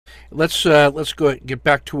Let's go get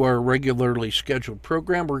back to our regularly scheduled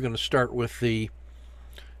program. We're going to start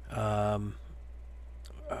um,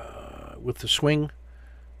 with the swing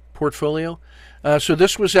portfolio. So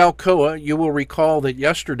this was Alcoa. You will recall that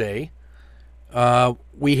yesterday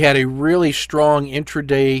we had a really strong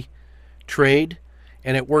intraday trade,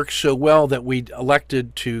 and it worked so well that we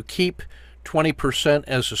elected to keep 20%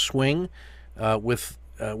 as a swing with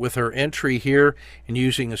our entry here and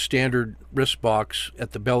using a standard risk box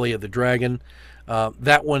at the belly of the dragon.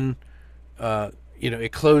 That one,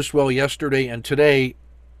 it closed well yesterday, and today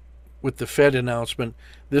with the Fed announcement,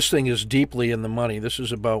 this thing is deeply in the money. This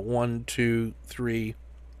is about 1, 2, 3.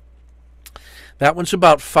 That one's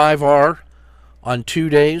about 5R on 2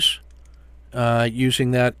 days,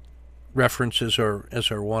 using that reference as our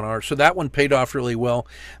 1R. So that one paid off really well.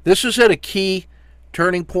 This is at a key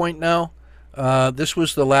turning point now. This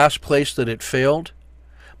was the last place that it failed.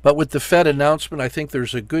 But with the Fed announcement, I think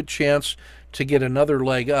there's a good chance to get another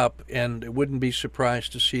leg up, and it wouldn't be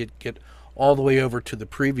surprised to see it get all the way over to the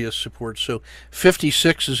previous support. So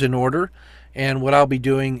 56 is in order, and what I'll be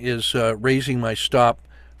doing is raising my stop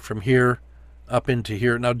from here up into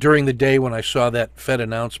here. Now, during the day when I saw that Fed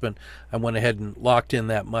announcement, I went ahead and locked in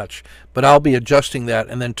that much. But I'll be adjusting that,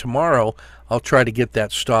 and then tomorrow I'll try to get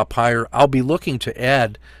that stop higher. I'll be looking to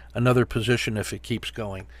add another position if it keeps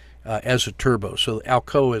going as a turbo. So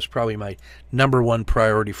Alcoa is probably my #1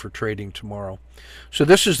 priority for trading tomorrow. So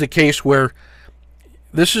this is the case where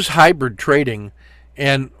this is hybrid trading,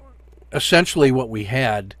 and essentially what we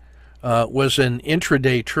had was an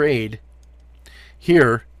intraday trade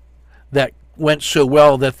here that went so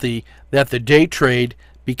well that the day trade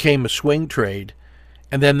became a swing trade,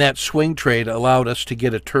 and then that swing trade allowed us to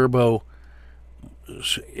get a turbo.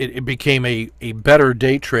 It became a better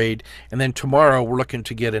day trade, and then tomorrow we're looking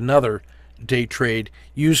to get another day trade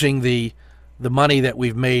using the money that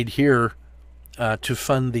we've made here to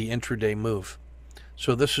fund the intraday move.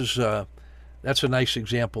 So this is that's a nice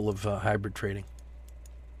example of hybrid trading.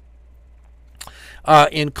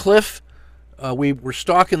 In Cliff, we were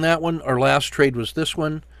stalking that one. Our last trade was this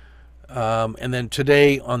one. And then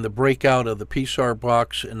today on the breakout of the PSAR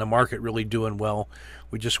box and the market really doing well,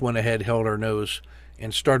 we just went ahead, held our nose,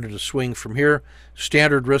 and started to swing from here.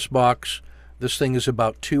 Standard risk box. This thing is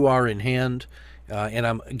about 2R in hand. And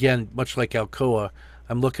I'm, again, much like Alcoa,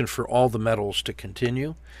 I'm looking for all the metals to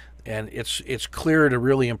continue. And it's cleared a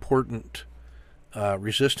really important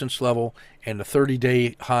resistance level, and the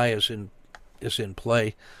 30-day high is in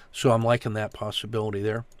play. So I'm liking that possibility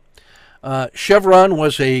there. Chevron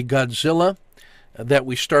was a Godzilla that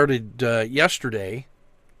we started yesterday,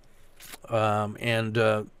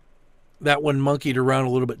 and that one monkeyed around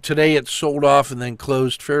a little bit. Today it sold off and then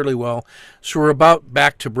closed fairly well, so we're about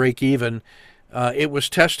back to break even. It was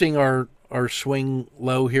testing our swing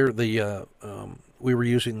low here. We were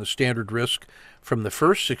using the standard risk from the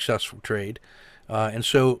first successful trade, and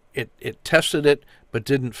so it tested it but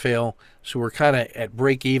didn't fail. So we're kind of at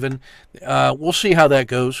break even. We'll see how that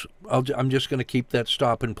goes. I'm just going to keep that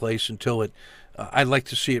stop in place until it. I'd like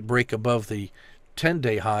to see it break above the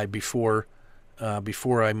 10-day high before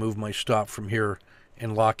I move my stop from here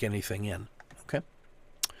and lock anything in. Okay.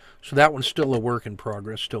 So that one's still a work in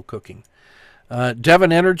progress, still cooking.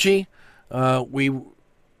 Devon Energy, we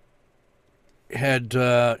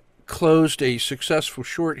had closed a successful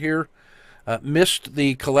short here, missed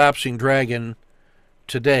the collapsing dragon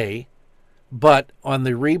today, but on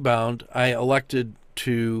the rebound I elected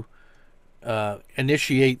to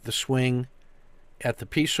initiate the swing at the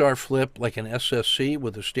PSAR flip like an SSC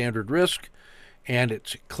with a standard risk, and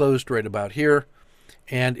it's closed right about here,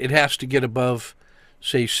 and it has to get above,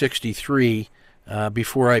 say, 63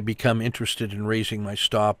 before I become interested in raising my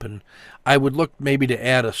stop. And I would look maybe to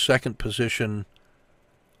add a second position,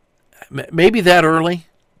 maybe that early.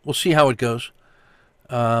 We'll see how it goes.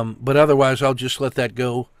 But otherwise, I'll just let that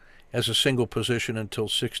go as a single position until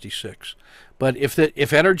 66. But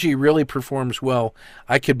if energy really performs well,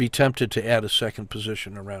 I could be tempted to add a second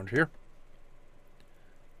position around here.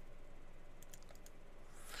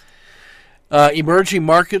 Emerging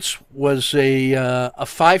markets was a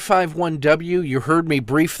 551W. You heard me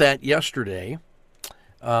brief that yesterday.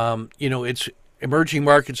 It's emerging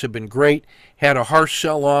markets have been great. Had a harsh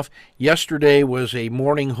sell-off. Yesterday was a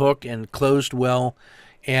morning hook and closed well,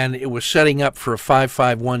 and it was setting up for a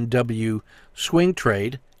 551W swing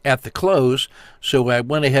trade at the close. So I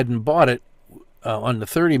went ahead and bought it on the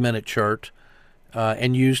 30-minute chart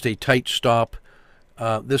and used a tight stop.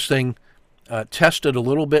 This thing tested a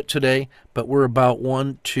little bit today, but we're about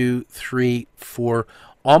 1, 2, 3, 4,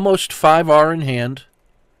 almost 5R in hand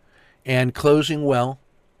and closing well.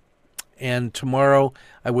 and tomorrow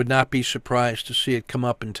I would not be surprised to see it come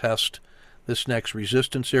up and test this next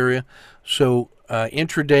resistance area. So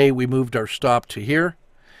intraday we moved our stop to here.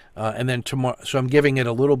 And then tomorrow, so I'm giving it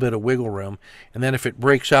a little bit of wiggle room. And then if it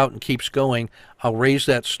breaks out and keeps going, I'll raise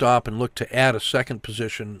that stop and look to add a second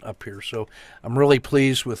position up here. So I'm really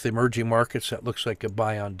pleased with emerging markets. That looks like a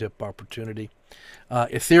buy on dip opportunity.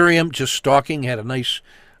 Ethereum just stalking, had a nice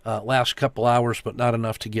last couple hours, but not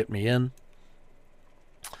enough to get me in.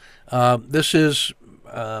 This is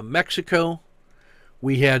Mexico.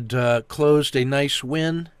 We had closed a nice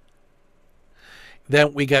win.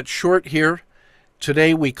 Then we got short here.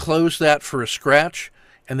 Today we closed that for a scratch,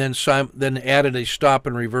 and then added a stop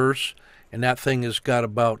and reverse, and that thing has got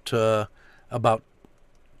about 2R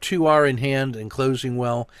in hand and closing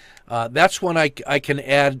well. That's one I can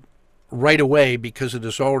add right away because it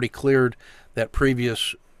has already cleared that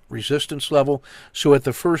previous resistance level. So at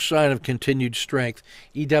the first sign of continued strength,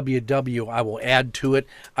 EWW, I will add to it.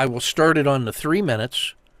 I will start it on the 3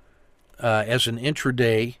 minutes as an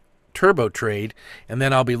intraday turbo trade, and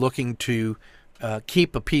then I'll be looking to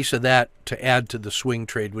keep a piece of that to add to the swing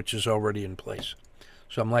trade, which is already in place.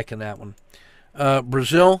 So I'm liking that one.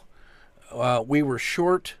 Brazil, we were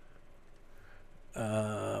short.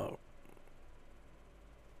 Yeah,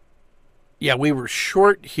 we were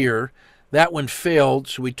short here. That one failed,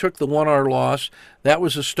 so we took the 1R loss. That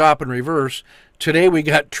was a stop and reverse. Today we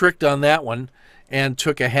got tricked on that one and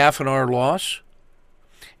took a half an R loss.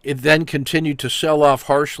 It then continued to sell off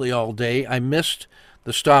harshly all day. I missed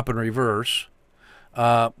the stop and reverse.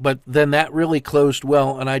 But then that really closed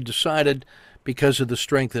well, and I decided, because of the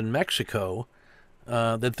strength in Mexico,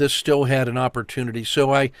 that this still had an opportunity.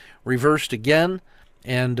 So I reversed again,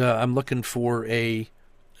 and I'm looking for a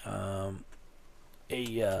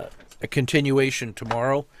continuation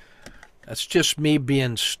tomorrow. That's just me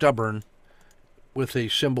being stubborn with a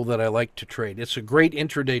symbol that I like to trade. It's a great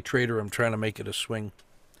intraday trader. I'm trying to make it a swing.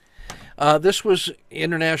 This was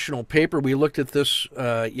international paper. We looked at this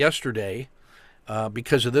yesterday.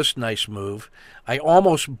 Because of this nice move. I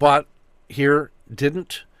almost bought here,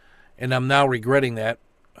 didn't, and I'm now regretting that,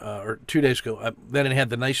 or 2 days ago. Then it had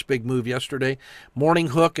the nice big move yesterday. Morning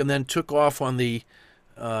hook, and then took off on the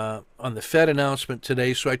Fed announcement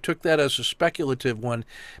today, so I took that as a speculative one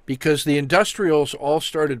because the industrials all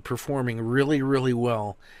started performing really, really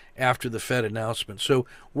well after the Fed announcement. So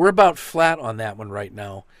we're about flat on that one right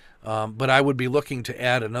now, but I would be looking to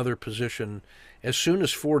add another position as soon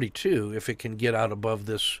as 42 if it can get out above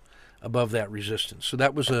that resistance. So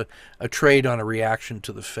that was a trade on a reaction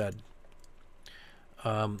to the Fed.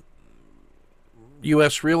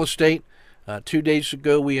 U.S. real estate, 2 days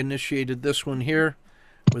ago we initiated this one here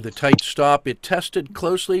with a tight stop. It tested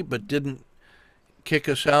closely but didn't kick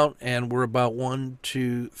us out, and we're about 1,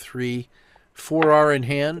 2, 3, 4R in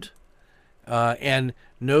hand, and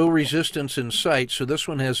no resistance in sight. So this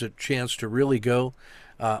one has a chance to really go.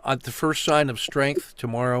 At the first sign of strength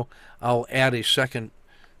tomorrow, I'll add a second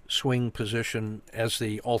swing position as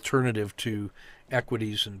the alternative to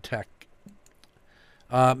equities and tech.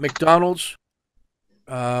 McDonald's,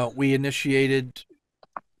 we initiated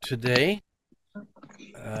today.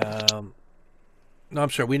 No, I'm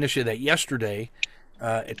sorry, we initiated that yesterday.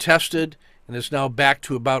 It tested and is now back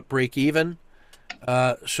to about break even.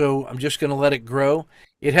 So I'm just going to let it grow.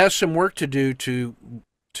 It has some work to do to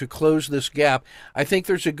close this gap. I think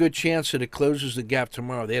there's a good chance that it closes the gap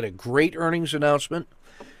tomorrow. They had a great earnings announcement,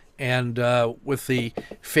 and with the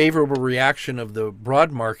favorable reaction of the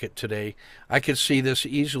broad market today, I could see this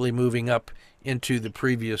easily moving up into the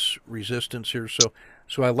previous resistance here.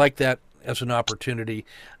 So I like that as an opportunity.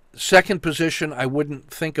 Second position, I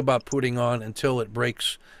wouldn't think about putting on until it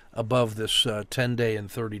breaks above this 10-day and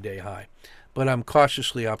 30-day high. But I'm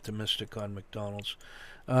cautiously optimistic on McDonald's.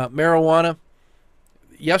 Marijuana.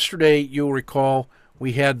 Yesterday, you'll recall,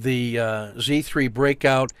 we had the Z3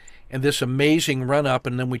 breakout and this amazing run-up,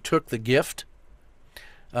 and then we took the gift.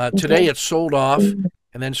 Today, it sold off and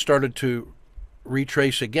then started to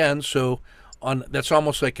retrace again. So that's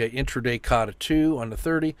almost like an intraday COTA 2 on the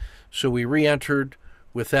 30. So we re-entered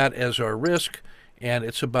with that as our risk, and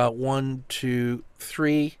it's about 1, 2,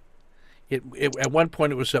 3. At one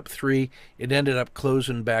point it was up 3. It ended up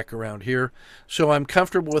closing back around here. So I'm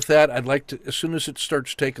comfortable with that. I'd like to, as soon as it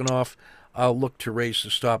starts taking off, I'll look to raise the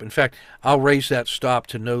stop. In fact, I'll raise that stop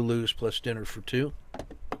to no lose plus dinner for 2.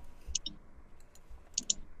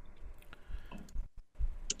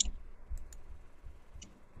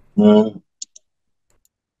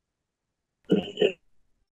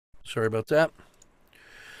 Sorry about that.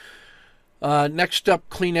 Next up,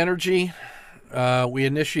 clean energy. We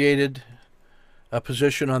initiated a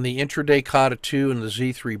position on the intraday COTA 2 and the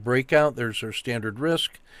Z3 breakout. There's our standard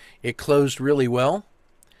risk. It closed really well,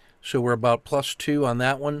 so we're about +2 on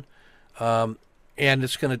that one, and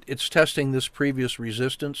it's testing this previous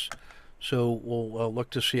resistance. So we'll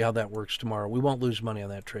look to see how that works tomorrow. We won't lose money on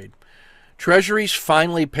that trade. Treasuries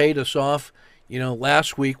finally paid us off. You know,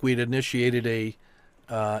 last week we'd initiated an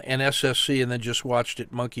SSC and then just watched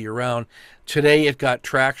it monkey around. Today it got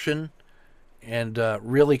traction and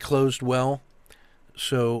really closed well.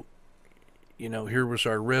 So, you know, here was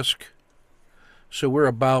our risk. So we're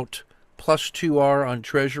about +2R on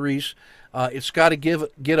Treasuries. It's got to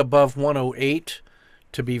get above 108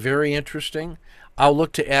 to be very interesting. I'll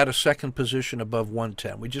look to add a second position above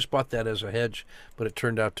 110. We just bought that as a hedge, but it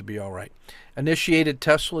turned out to be all right. Initiated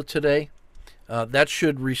Tesla today. That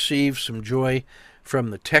should receive some joy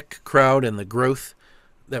from the tech crowd and the growth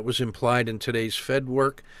that was implied in today's Fed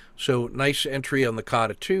work. So nice entry on the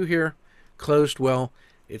COTA 2 here. Closed well.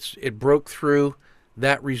 It broke through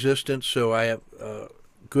that resistance, so I have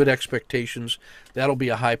good expectations. That'll be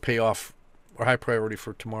a high payoff or high priority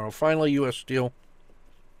for tomorrow. Finally, U.S. Steel.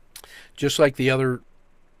 Just like the other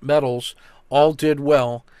metals, all did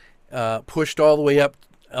well, pushed all the way up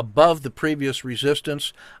above the previous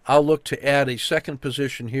resistance. I'll look to add a second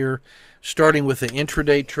position here, starting with the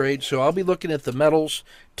intraday trade. So I'll be looking at the metals,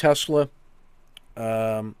 Tesla,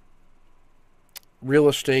 real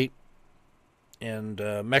estate, and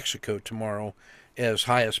Mexico tomorrow as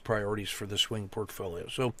highest priorities for the swing portfolio.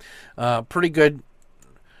 So pretty good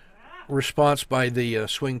response by the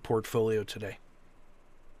swing portfolio today.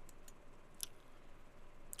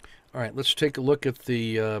 All right, let's take a look at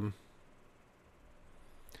the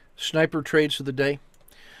sniper trades of the day.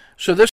 So this